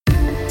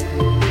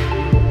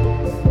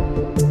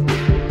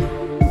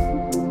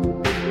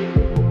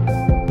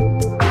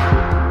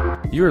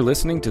You are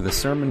listening to the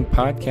Sermon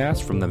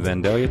Podcast from the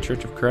Vandalia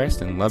Church of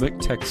Christ in Lubbock,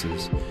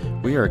 Texas.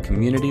 We are a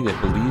community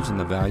that believes in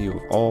the value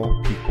of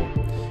all people.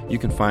 You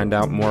can find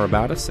out more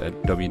about us at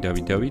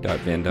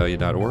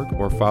www.vandalia.org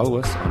or follow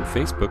us on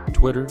Facebook,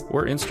 Twitter,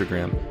 or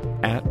Instagram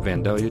at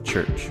Vandalia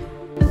Church.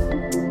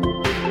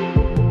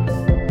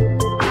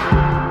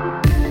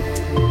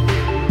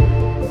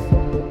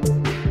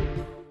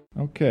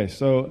 Okay,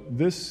 so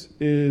this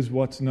is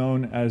what's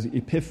known as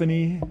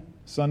Epiphany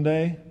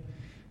Sunday.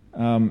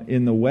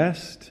 In the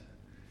West,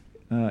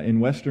 in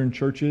Western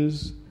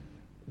churches,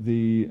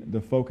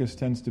 the focus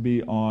tends to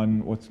be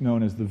on what's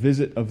known as the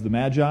visit of the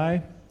Magi.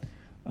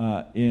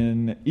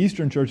 In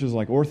Eastern churches,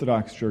 like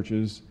Orthodox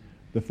churches,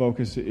 the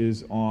focus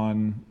is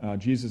on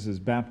Jesus'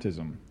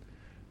 baptism.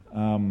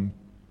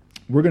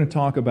 We're going to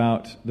talk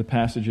about the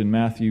passage in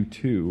Matthew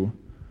 2,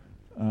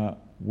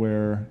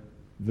 where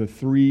the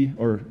three,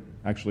 or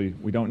actually,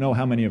 we don't know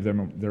how many of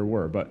them there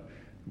were, but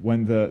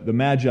when the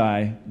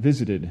Magi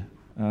visited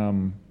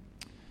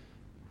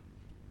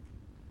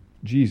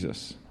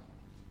Jesus.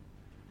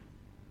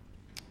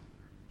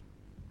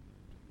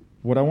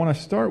 What I want to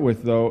start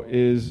with, though,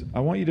 is I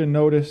want you to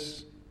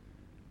notice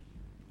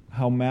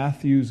how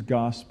Matthew's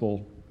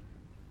gospel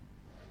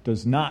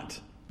does not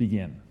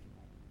begin.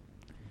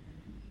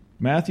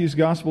 Matthew's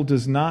gospel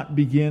does not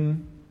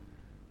begin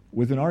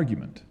with an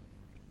argument.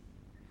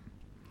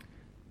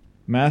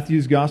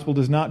 Matthew's gospel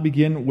does not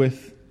begin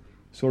with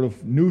sort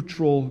of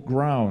neutral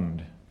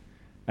ground,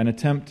 an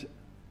attempt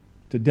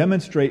to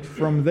demonstrate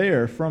from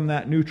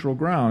that neutral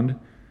ground,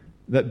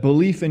 that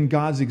belief in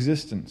God's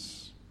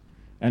existence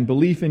and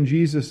belief in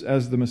Jesus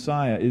as the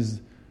Messiah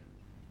is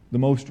the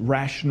most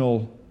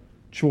rational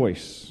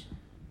choice.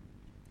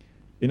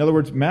 In other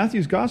words,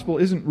 Matthew's gospel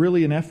isn't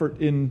really an effort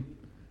in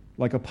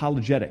like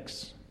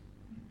apologetics.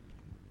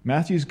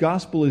 Matthew's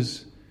gospel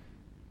is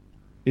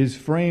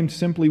framed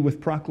simply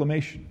with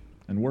proclamation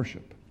and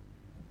worship.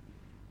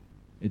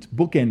 It's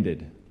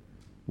bookended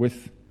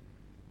with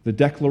the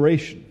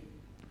declaration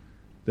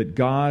that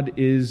God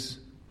is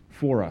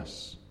for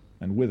us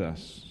and with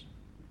us,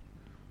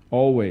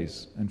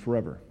 always and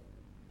forever.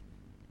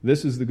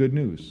 This is the good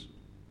news.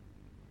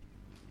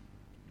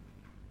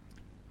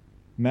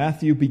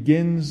 Matthew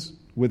begins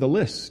with a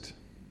list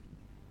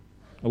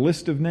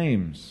of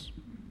names.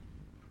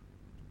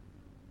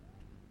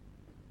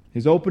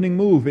 His opening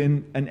move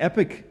in an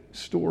epic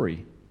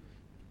story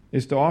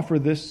is to offer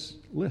this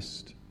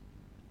list.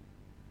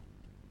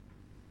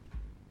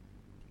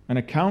 An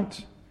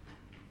account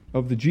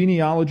of the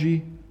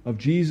genealogy of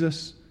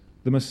Jesus,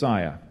 the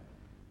Messiah.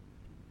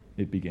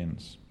 It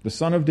begins. The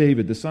son of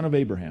David, the son of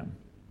Abraham.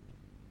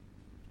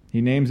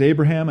 He names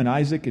Abraham and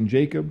Isaac and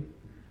Jacob.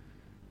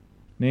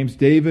 Names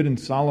David and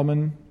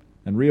Solomon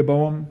and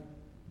Rehoboam.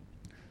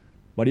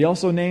 But he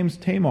also names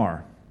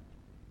Tamar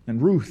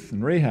and Ruth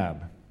and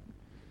Rahab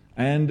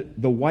and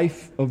the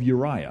wife of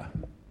Uriah,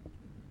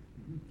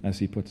 as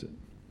he puts it.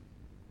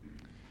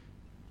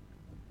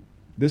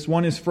 This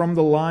one is from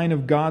the line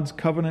of God's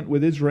covenant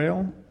with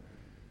Israel.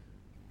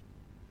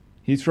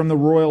 He's from the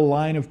royal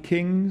line of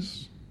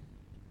kings.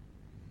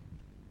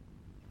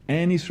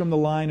 And he's from the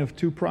line of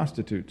two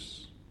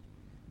prostitutes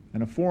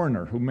and a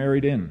foreigner who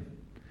married in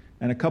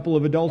and a couple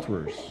of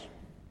adulterers.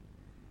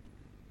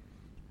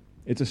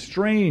 It's a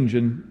strange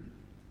and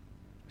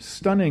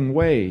stunning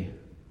way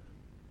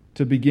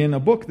to begin a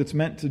book that's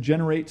meant to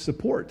generate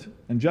support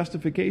and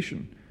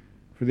justification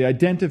for the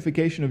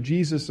identification of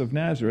Jesus of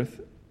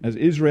Nazareth as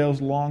Israel's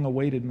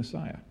long-awaited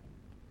Messiah.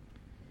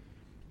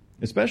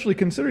 Especially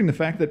considering the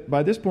fact that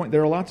by this point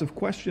there are lots of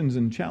questions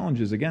and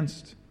challenges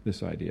against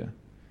this idea,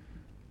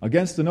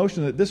 against the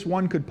notion that this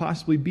one could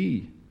possibly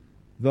be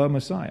the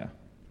Messiah.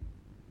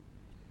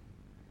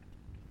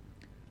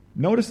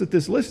 Notice that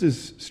this list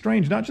is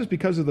strange, not just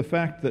because of the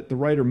fact that the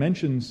writer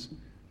mentions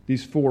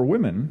these four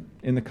women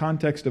in the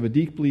context of a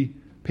deeply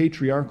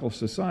patriarchal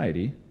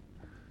society,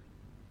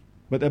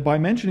 but that by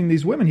mentioning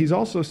these women, he's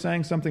also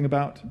saying something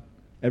about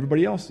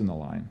everybody else in the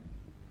line.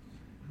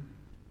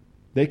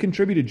 They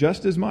contributed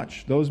just as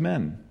much, those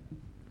men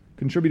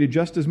contributed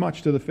just as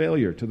much to the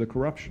failure, to the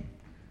corruption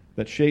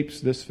that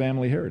shapes this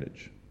family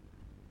heritage.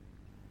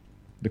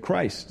 The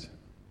Christ,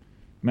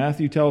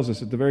 Matthew tells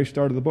us at the very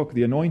start of the book,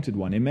 the anointed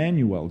one,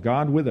 Emmanuel,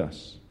 God with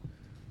us,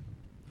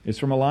 is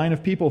from a line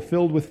of people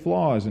filled with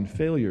flaws and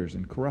failures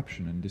and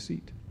corruption and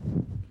deceit.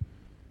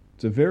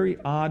 It's a very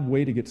odd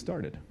way to get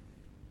started.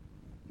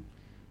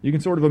 You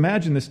can sort of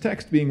imagine this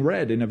text being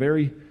read in a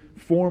very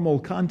formal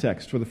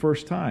context for the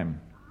first time.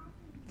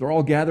 They're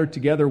all gathered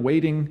together,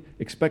 waiting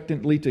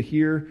expectantly to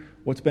hear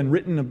what's been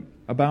written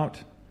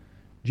about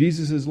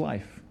Jesus'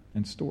 life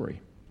and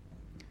story.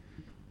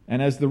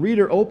 And as the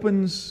reader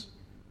opens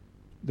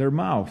their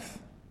mouth,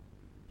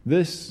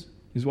 this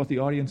is what the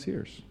audience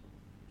hears.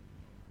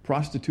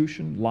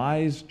 Prostitution,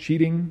 lies,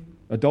 cheating,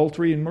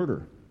 adultery, and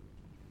murder.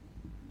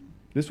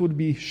 This would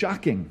be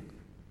shocking.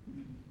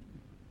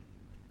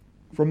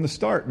 From the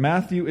start,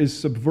 Matthew is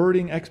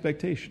subverting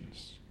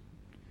expectations.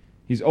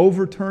 He's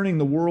overturning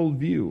the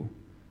worldview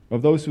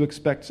of those who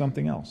expect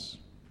something else.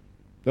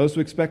 those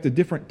who expect a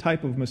different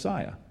type of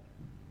Messiah.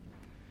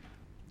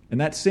 And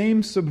that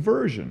same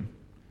subversion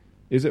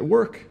is at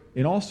work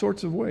in all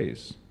sorts of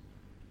ways,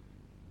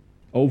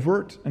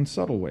 overt and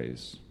subtle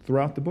ways,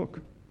 throughout the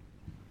book.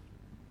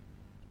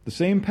 The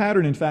same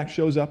pattern, in fact,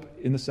 shows up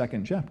in the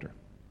second chapter.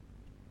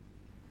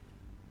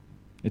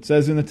 It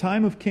says, "In the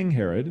time of King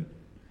Herod,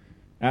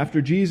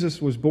 after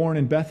Jesus was born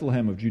in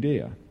Bethlehem of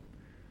Judea,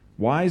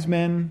 wise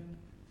men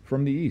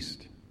from the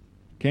east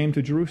came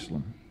to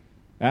Jerusalem,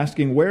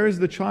 asking, 'Where is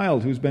the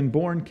child who's been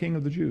born King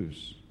of the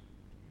Jews?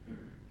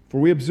 For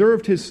we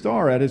observed his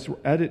star at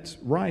its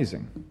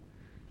rising,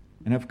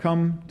 and have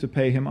come to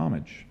pay him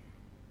homage,'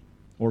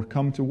 or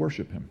come to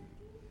worship him.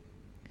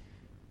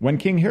 When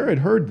King Herod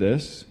heard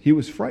this, he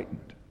was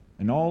frightened,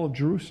 and all of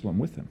Jerusalem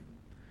with him.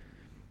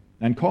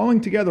 And calling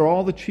together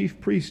all the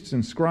chief priests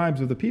and scribes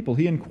of the people,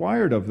 he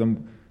inquired of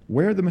them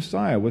where the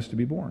Messiah was to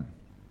be born.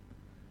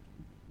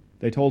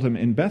 They told him,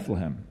 'In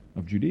Bethlehem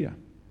of Judea,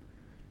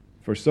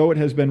 for so it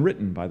has been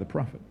written by the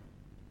prophet.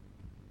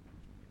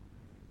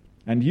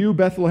 And you,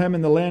 Bethlehem,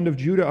 in the land of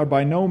Judah, are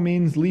by no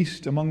means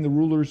least among the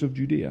rulers of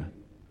Judah.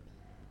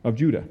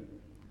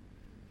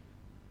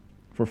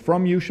 For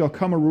from you shall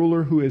come a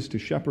ruler who is to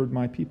shepherd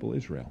my people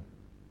Israel.'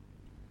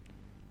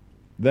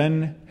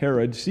 Then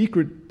Herod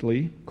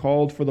secretly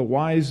called for the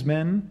wise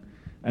men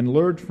and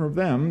learned from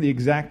them the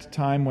exact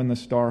time when the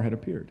star had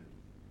appeared.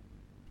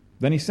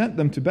 Then he sent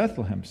them to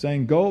Bethlehem,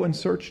 saying, 'Go and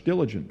search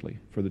diligently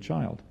for the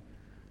child.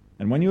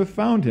 And when you have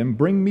found him,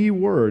 bring me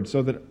word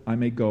so that I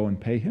may go and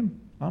pay him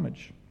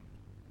homage.'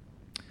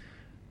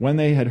 When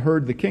they had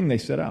heard the king, they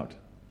set out.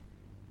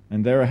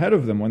 And there ahead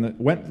of them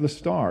went the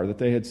star that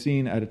they had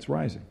seen at its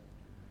rising,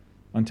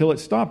 until it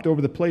stopped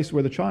over the place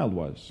where the child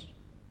was.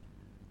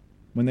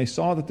 When they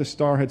saw that the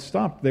star had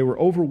stopped, they were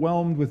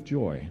overwhelmed with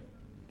joy.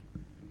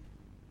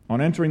 On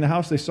entering the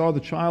house, they saw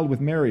the child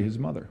with Mary, his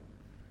mother,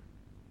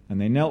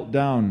 and they knelt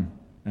down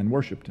and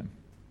worshipped him.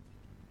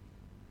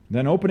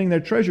 Then, opening their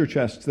treasure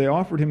chests, they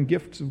offered him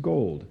gifts of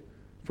gold,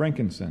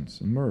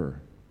 frankincense, and myrrh.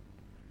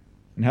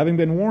 And having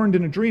been warned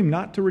in a dream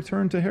not to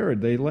return to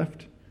Herod, they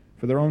left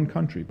for their own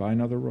country by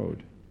another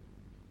road."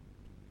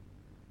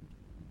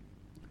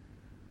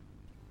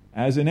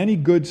 As in any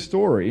good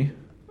story,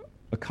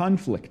 a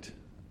conflict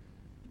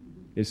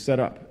is set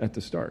up at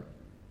the start.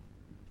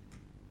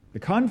 The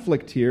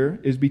conflict here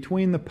is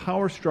between the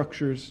power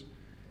structures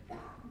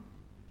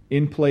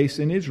in place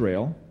in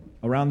Israel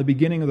around the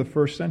beginning of the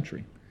first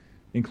century,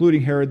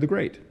 including Herod the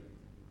Great.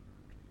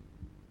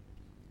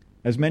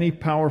 As many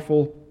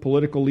powerful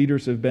political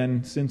leaders have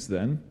been since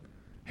then,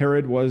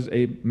 Herod was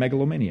a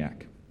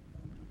megalomaniac.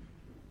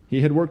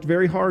 He had worked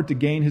very hard to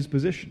gain his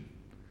position,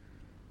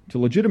 to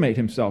legitimate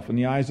himself in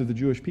the eyes of the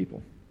Jewish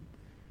people.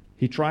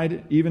 He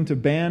tried even to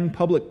ban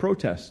public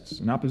protests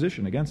in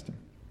opposition against him.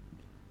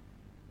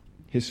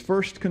 His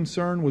first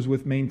concern was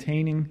with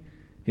maintaining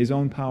his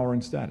own power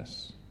and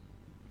status,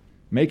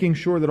 making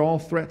sure that all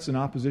threats and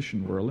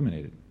opposition were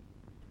eliminated.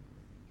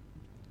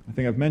 I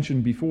think I've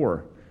mentioned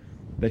before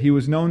that he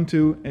was known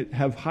to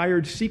have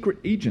hired secret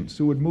agents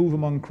who would move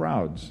among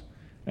crowds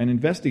and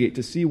investigate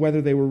to see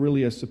whether they were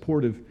really as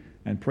supportive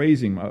and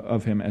praising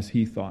of him as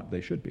he thought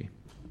they should be.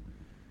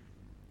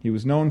 He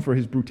was known for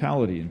his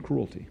brutality and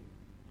cruelty.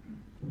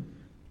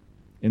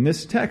 In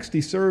this text,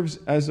 he serves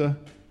as a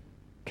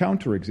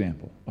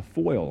counterexample, a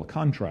foil, a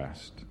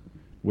contrast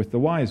with the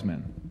wise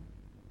men.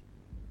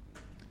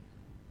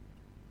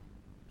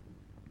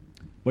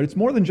 But it's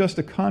more than just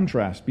a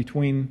contrast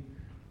between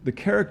the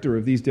character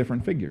of these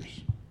different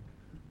figures.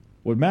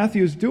 What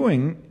Matthew is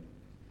doing,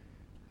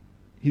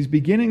 he's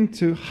beginning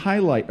to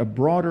highlight a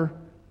broader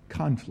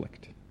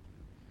conflict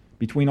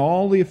between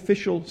all the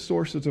official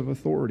sources of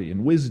authority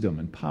and wisdom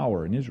and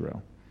power in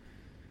Israel.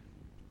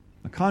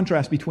 A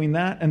contrast between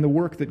that and the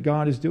work that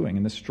God is doing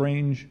in the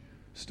strange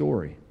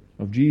story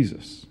of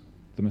Jesus,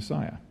 the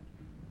Messiah.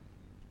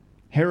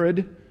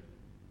 Herod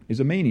is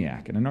a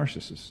maniac and a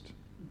narcissist.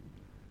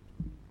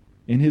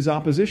 In his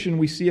opposition,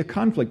 we see a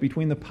conflict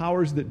between the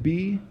powers that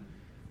be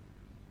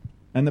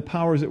and the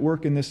powers at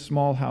work in this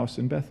small house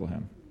in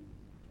Bethlehem.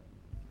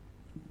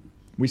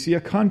 We see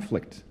a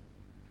conflict,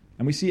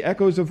 and we see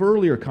echoes of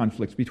earlier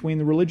conflicts between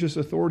the religious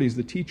authorities,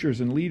 the teachers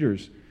and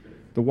leaders,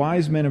 the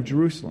wise men of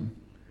Jerusalem,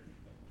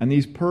 and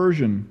these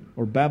Persian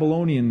or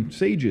Babylonian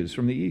sages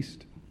from the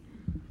east.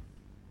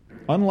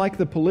 Unlike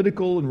the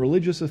political and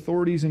religious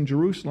authorities in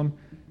Jerusalem,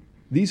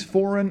 these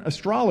foreign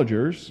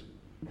astrologers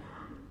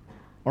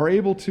are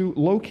able to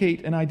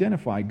locate and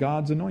identify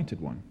God's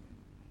anointed one.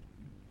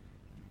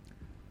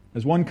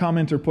 As one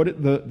commenter put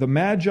it, the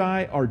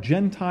Magi are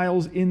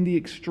Gentiles in the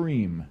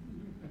extreme.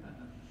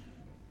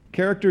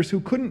 Characters who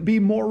couldn't be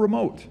more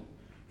remote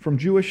from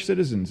Jewish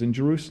citizens in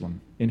Jerusalem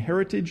in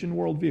heritage and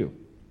worldview.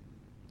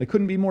 They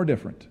couldn't be more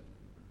different.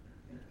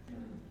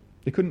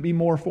 They couldn't be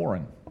more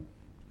foreign.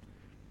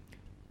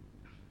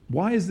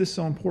 Why is this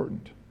so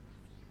important?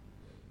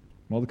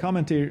 Well, the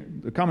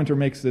commenter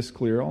makes this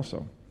clear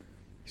also.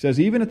 He says,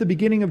 even at the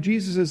beginning of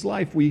Jesus'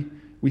 life, we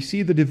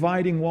see the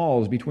dividing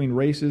walls between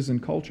races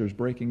and cultures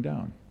breaking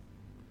down.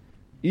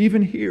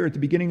 Even here at the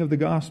beginning of the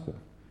gospel,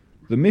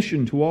 the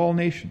mission to all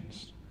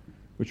nations,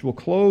 which will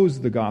close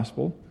the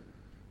gospel,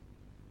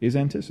 is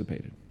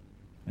anticipated.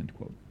 End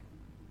quote.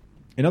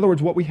 In other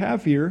words, what we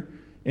have here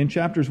in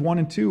chapters 1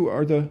 and 2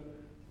 are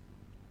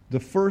the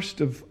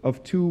first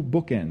of two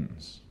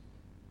bookends,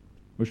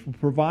 which will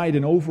provide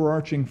an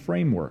overarching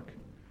framework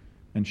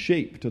and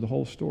shape to the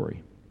whole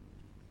story.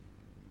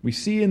 We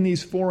see in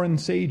these foreign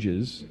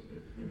sages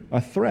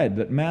a thread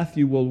that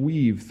Matthew will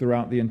weave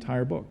throughout the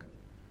entire book,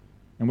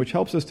 and which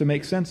helps us to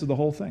make sense of the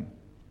whole thing.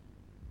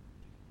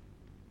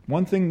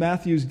 One thing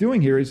Matthew's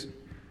doing here is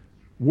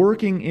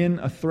working in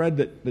a thread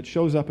that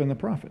shows up in the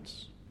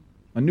prophets.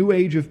 A new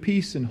age of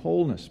peace and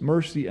wholeness,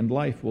 mercy and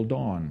life will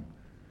dawn,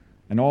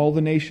 and all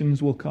the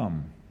nations will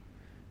come.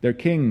 Their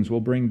kings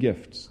will bring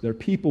gifts. Their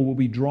people will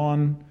be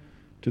drawn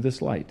to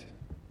this light.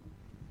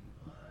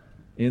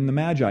 In the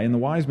Magi, in the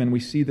wise men, we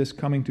see this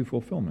coming to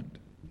fulfillment.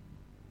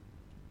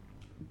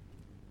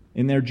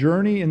 In their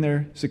journey, in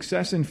their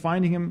success in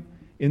finding him,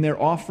 in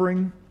their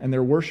offering and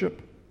their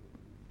worship,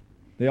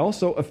 they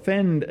also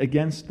offend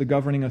against the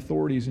governing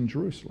authorities in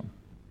Jerusalem.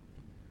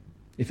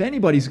 If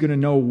anybody's going to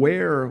know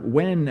where,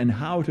 when, and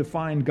how to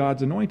find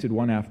God's anointed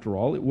one, after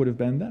all, it would have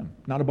been them.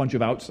 Not a bunch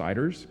of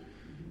outsiders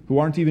who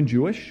aren't even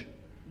Jewish,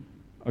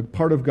 a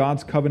part of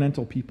God's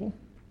covenantal people.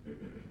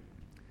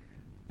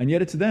 And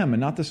yet it's them and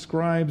not the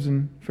scribes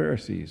and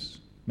Pharisees,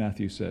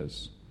 Matthew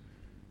says.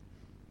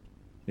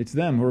 It's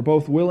them who are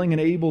both willing and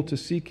able to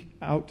seek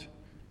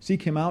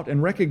him out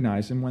and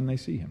recognize him when they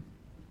see him.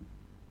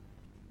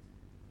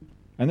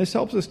 And this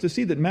helps us to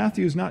see that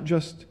Matthew is not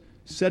just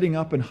setting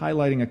up and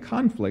highlighting a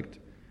conflict,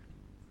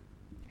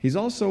 he's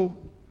also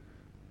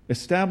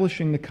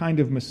establishing the kind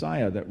of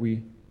Messiah that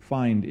we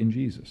find in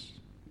Jesus,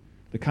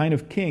 the kind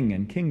of king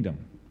and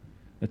kingdom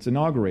that's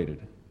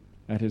inaugurated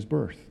at his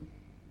birth.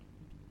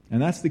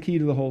 And that's the key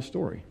to the whole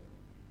story.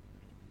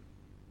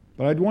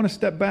 But I'd want to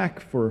step back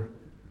for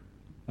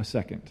a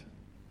second.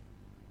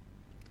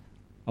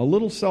 A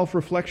little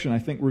self-reflection, I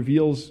think,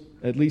 reveals,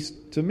 at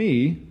least to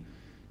me,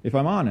 if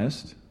I'm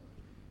honest,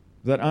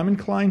 that I'm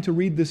inclined to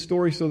read this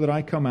story so that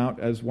I come out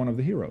as one of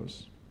the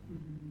heroes.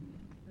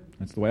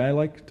 That's the way I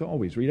like to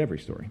always read every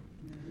story.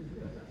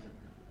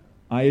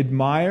 I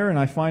admire and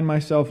I find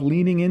myself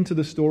leaning into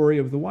the story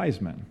of the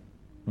wise men,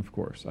 of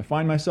course. I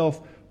find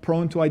myself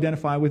prone to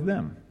identify with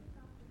them.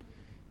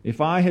 If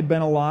I had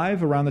been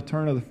alive around the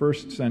turn of the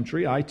first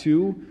century, I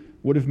too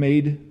would have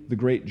made the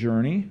great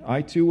journey.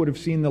 I too would have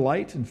seen the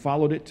light and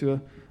followed it to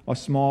a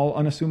small,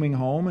 unassuming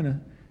home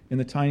in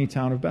the tiny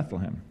town of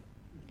Bethlehem.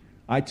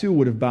 I too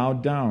would have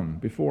bowed down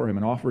before him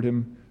and offered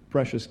him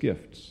precious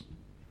gifts.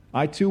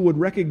 I too would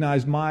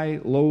recognize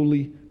my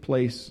lowly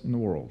place in the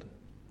world.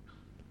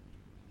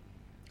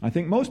 I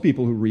think most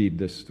people who read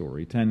this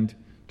story tend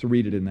to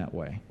read it in that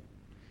way.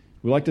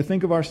 We like to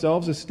think of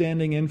ourselves as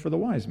standing in for the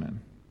wise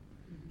men.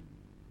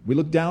 We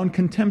look down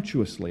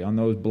contemptuously on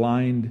those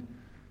blind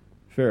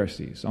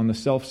Pharisees, on the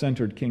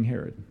self-centered King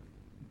Herod.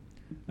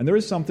 And there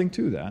is something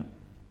to that.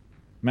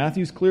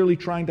 Matthew's clearly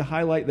trying to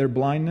highlight their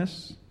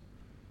blindness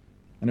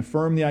and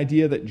affirm the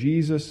idea that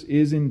Jesus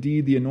is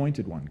indeed the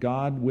anointed one,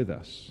 God with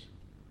us.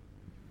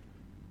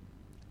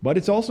 But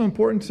it's also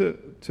important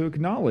to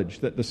acknowledge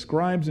that the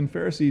scribes and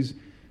Pharisees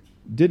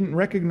didn't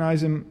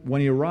recognize him when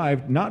he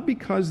arrived, not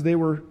because they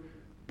were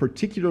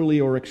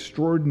particularly or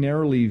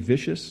extraordinarily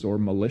vicious or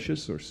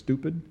malicious or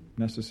stupid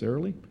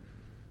necessarily,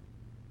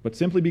 but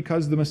simply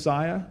because the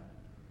Messiah,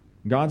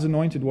 God's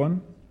anointed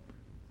one,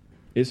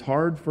 is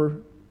hard for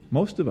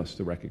most of us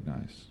to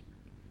recognize,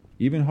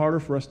 even harder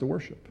for us to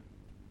worship.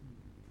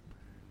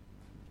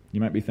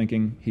 You might be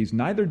thinking, he's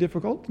neither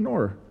difficult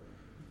to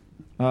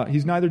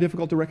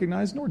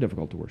recognize nor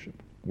difficult to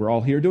worship. We're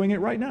all here doing it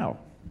right now.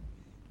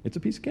 It's a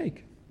piece of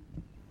cake.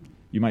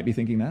 You might be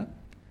thinking that,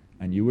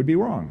 and you would be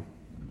wrong.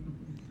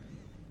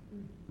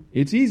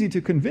 It's easy to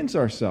convince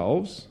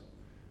ourselves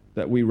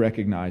that we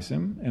recognize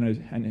him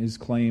and his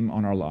claim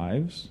on our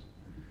lives.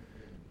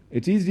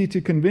 It's easy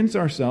to convince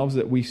ourselves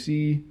that we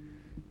see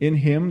in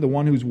him the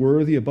one who's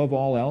worthy above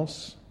all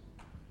else,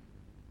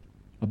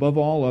 above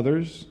all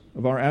others,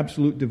 of our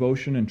absolute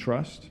devotion and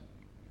trust.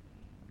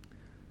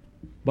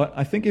 But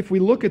I think if we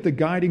look at the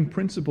guiding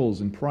principles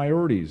and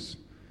priorities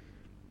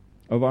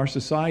of our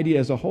society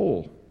as a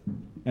whole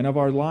and of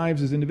our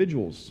lives as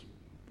individuals,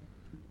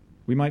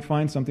 we might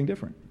find something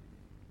different.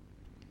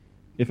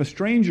 If a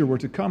stranger were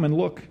to come and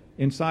look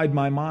inside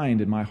my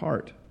mind and my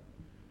heart,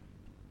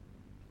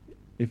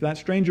 if that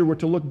stranger were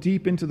to look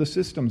deep into the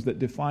systems that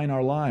define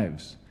our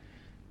lives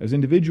as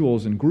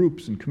individuals and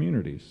groups and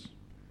communities,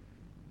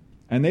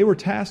 and they were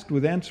tasked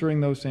with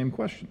answering those same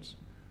questions,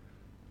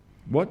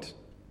 what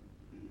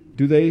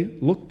do they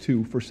look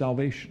to for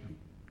salvation?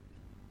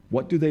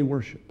 What do they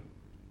worship?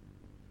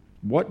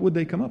 What would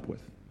they come up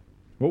with?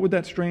 What would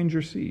that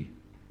stranger see?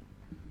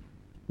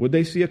 Would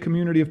they see a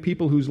community of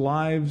people whose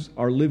lives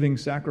are living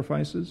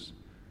sacrifices,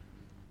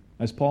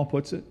 as Paul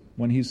puts it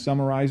when he's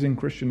summarizing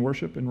Christian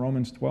worship in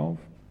Romans 12?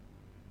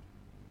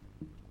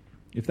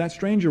 If that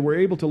stranger were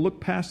able to look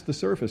past the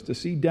surface, to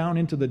see down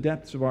into the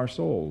depths of our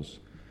souls,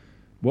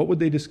 what would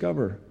they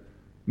discover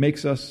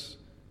makes us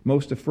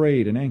most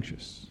afraid and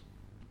anxious?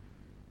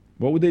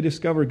 What would they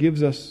discover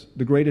gives us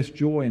the greatest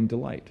joy and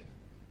delight?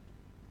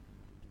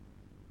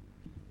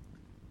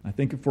 I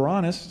think if we're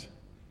honest,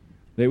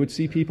 they would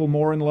see people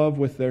more in love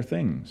with their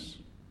things,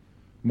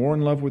 more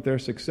in love with their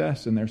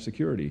success and their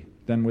security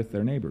than with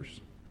their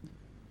neighbors.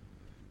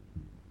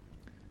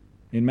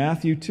 In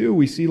Matthew 2,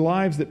 we see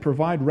lives that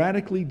provide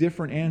radically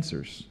different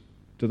answers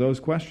to those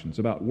questions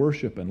about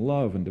worship and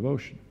love and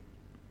devotion.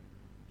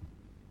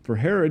 For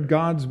Herod,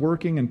 God's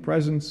working and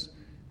presence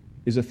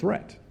is a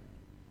threat.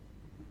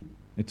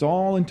 It's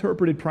all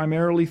interpreted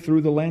primarily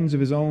through the lens of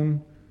his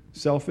own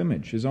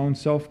self-image, his own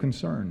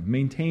self-concern,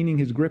 maintaining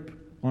his grip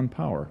on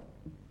power.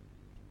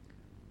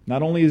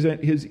 Not only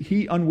is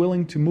he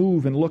unwilling to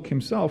move and look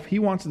himself, he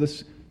wants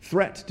this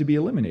threat to be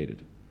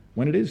eliminated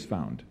when it is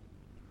found.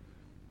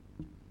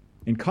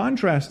 In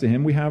contrast to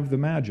him, we have the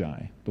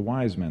Magi, the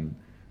wise men,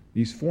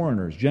 these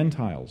foreigners,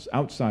 Gentiles,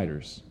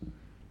 outsiders,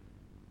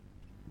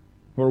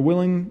 who are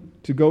willing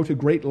to go to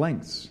great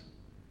lengths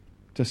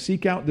to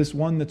seek out this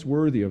one that's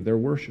worthy of their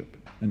worship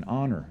and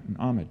honor and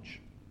homage.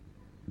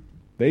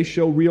 They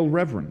show real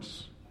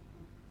reverence.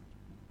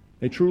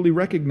 They truly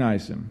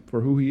recognize him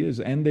for who he is,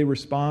 and they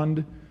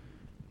respond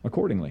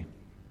accordingly.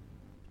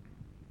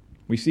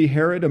 We see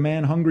Herod, a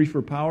man hungry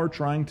for power,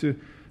 trying to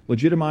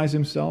legitimize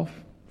himself,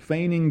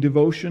 feigning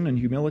devotion and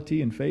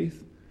humility and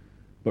faith,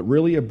 but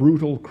really a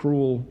brutal,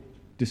 cruel,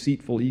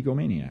 deceitful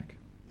egomaniac.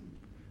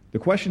 The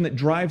question that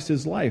drives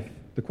his life,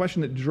 the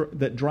question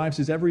that drives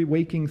his every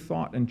waking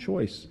thought and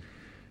choice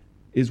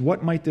is,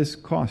 what might this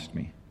cost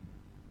me?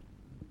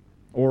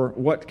 Or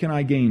what can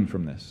I gain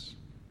from this?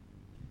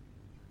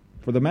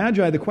 For the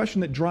Magi, the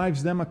question that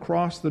drives them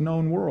across the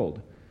known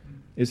world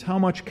is, how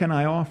much can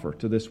I offer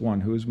to this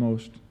one who is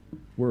most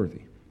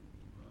worthy?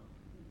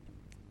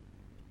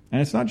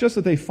 And it's not just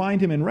that they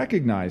find him and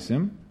recognize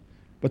him,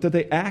 but that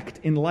they act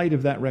in light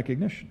of that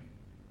recognition.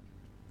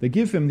 They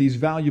give him these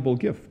valuable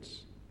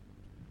gifts.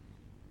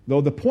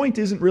 Though the point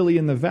isn't really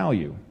in the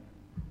value.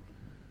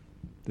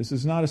 This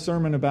is not a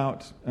sermon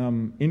about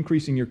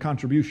increasing your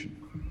contribution.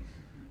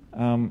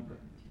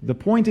 The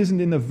point isn't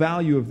in the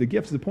value of the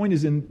gifts. The point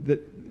is in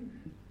that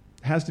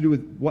has to do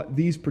with what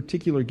these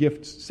particular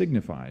gifts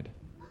signified.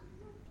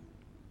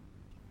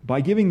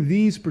 By giving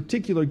these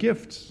particular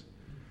gifts,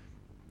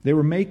 they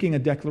were making a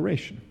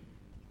declaration.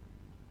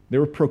 They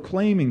were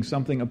proclaiming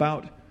something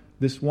about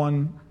this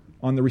one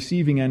on the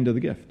receiving end of the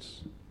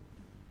gifts.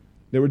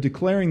 They were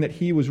declaring that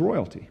he was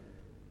royalty.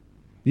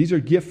 These are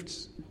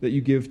gifts that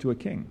you give to a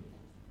king.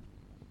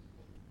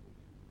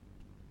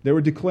 They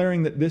were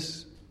declaring that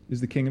this is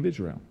the King of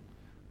Israel,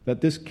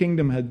 that this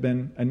kingdom had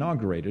been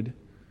inaugurated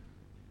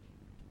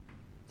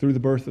through the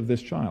birth of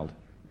this child,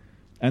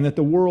 and that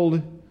the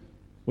world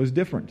was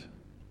different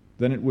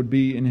than it would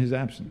be in his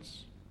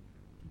absence.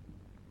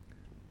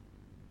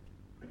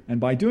 And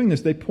by doing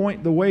this, they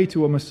point the way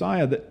to a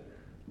Messiah that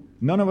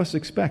none of us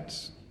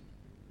expects,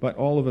 but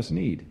all of us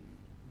need.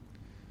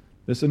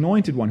 This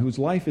anointed one whose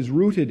life is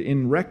rooted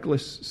in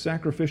reckless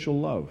sacrificial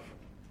love,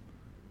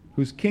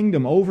 whose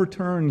kingdom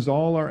overturns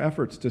all our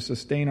efforts to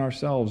sustain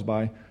ourselves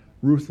by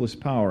ruthless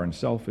power and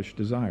selfish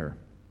desire.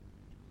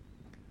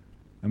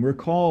 And we're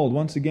called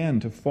once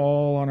again to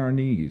fall on our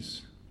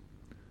knees,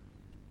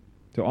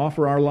 to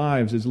offer our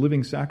lives as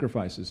living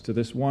sacrifices to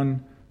this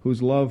one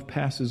whose love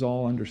passes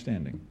all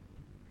understanding.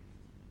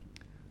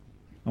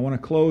 I want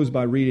to close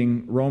by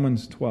reading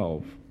Romans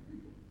 12,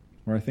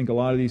 where I think a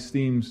lot of these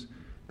themes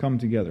come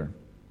together.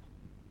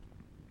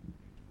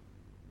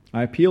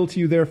 I appeal to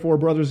you, therefore,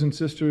 brothers and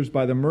sisters,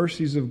 by the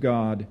mercies of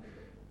God,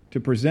 to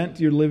present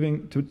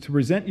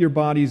your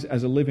bodies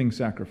as a living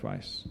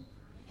sacrifice,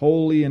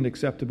 holy and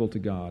acceptable to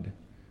God.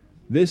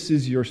 This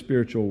is your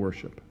spiritual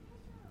worship.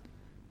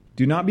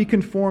 Do not be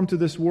conformed to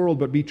this world,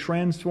 but be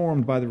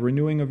transformed by the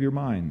renewing of your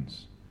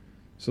minds,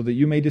 so that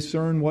you may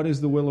discern what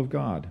is the will of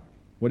God,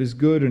 what is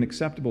good and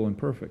acceptable and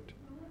perfect.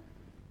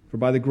 For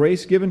by the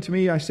grace given to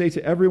me, I say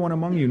to everyone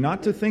among you,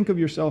 not to think of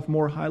yourself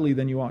more highly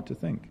than you ought to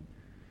think,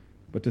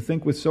 but to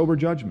think with sober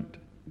judgment,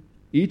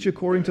 each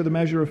according to the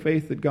measure of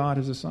faith that God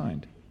has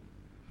assigned.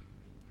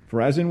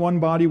 For as in one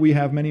body we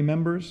have many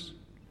members,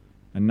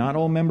 and not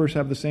all members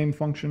have the same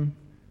function,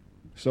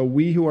 so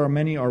we who are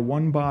many are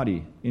one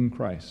body in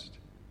Christ,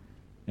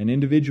 and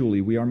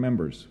individually we are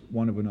members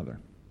one of another.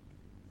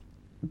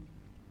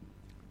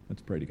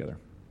 Let's pray together.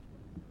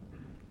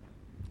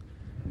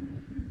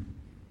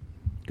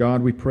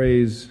 God, we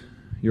praise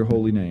your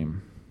holy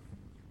name.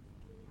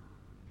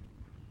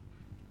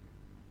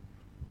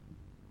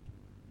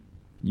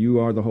 You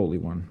are the Holy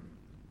One.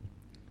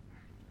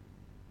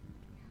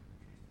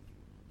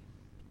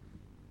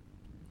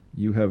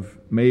 You have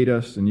made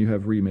us and you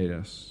have remade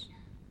us.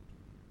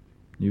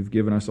 You've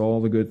given us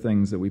all the good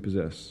things that we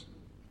possess.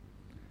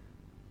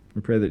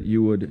 We pray that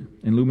you would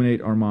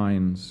illuminate our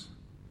minds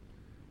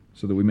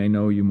so that we may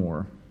know you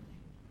more.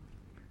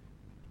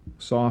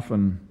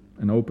 Soften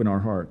and open our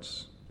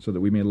hearts so that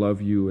we may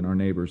love you and our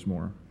neighbors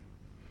more.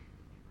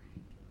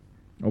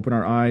 Open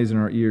our eyes and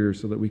our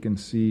ears so that we can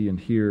see and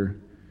hear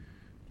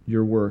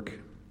your work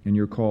and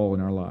your call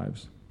in our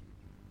lives.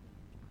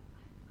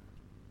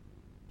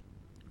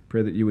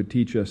 Pray that you would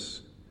teach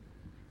us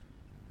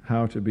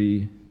how to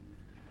be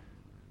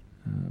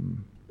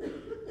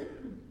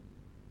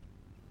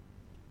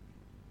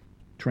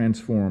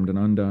transformed and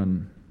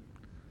undone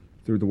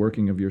through the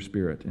working of your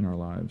Spirit in our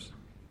lives.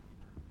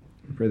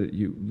 Pray that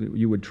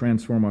you would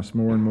transform us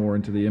more and more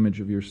into the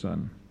image of your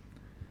Son.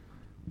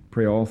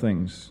 Pray all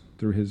things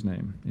through his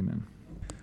name. Amen.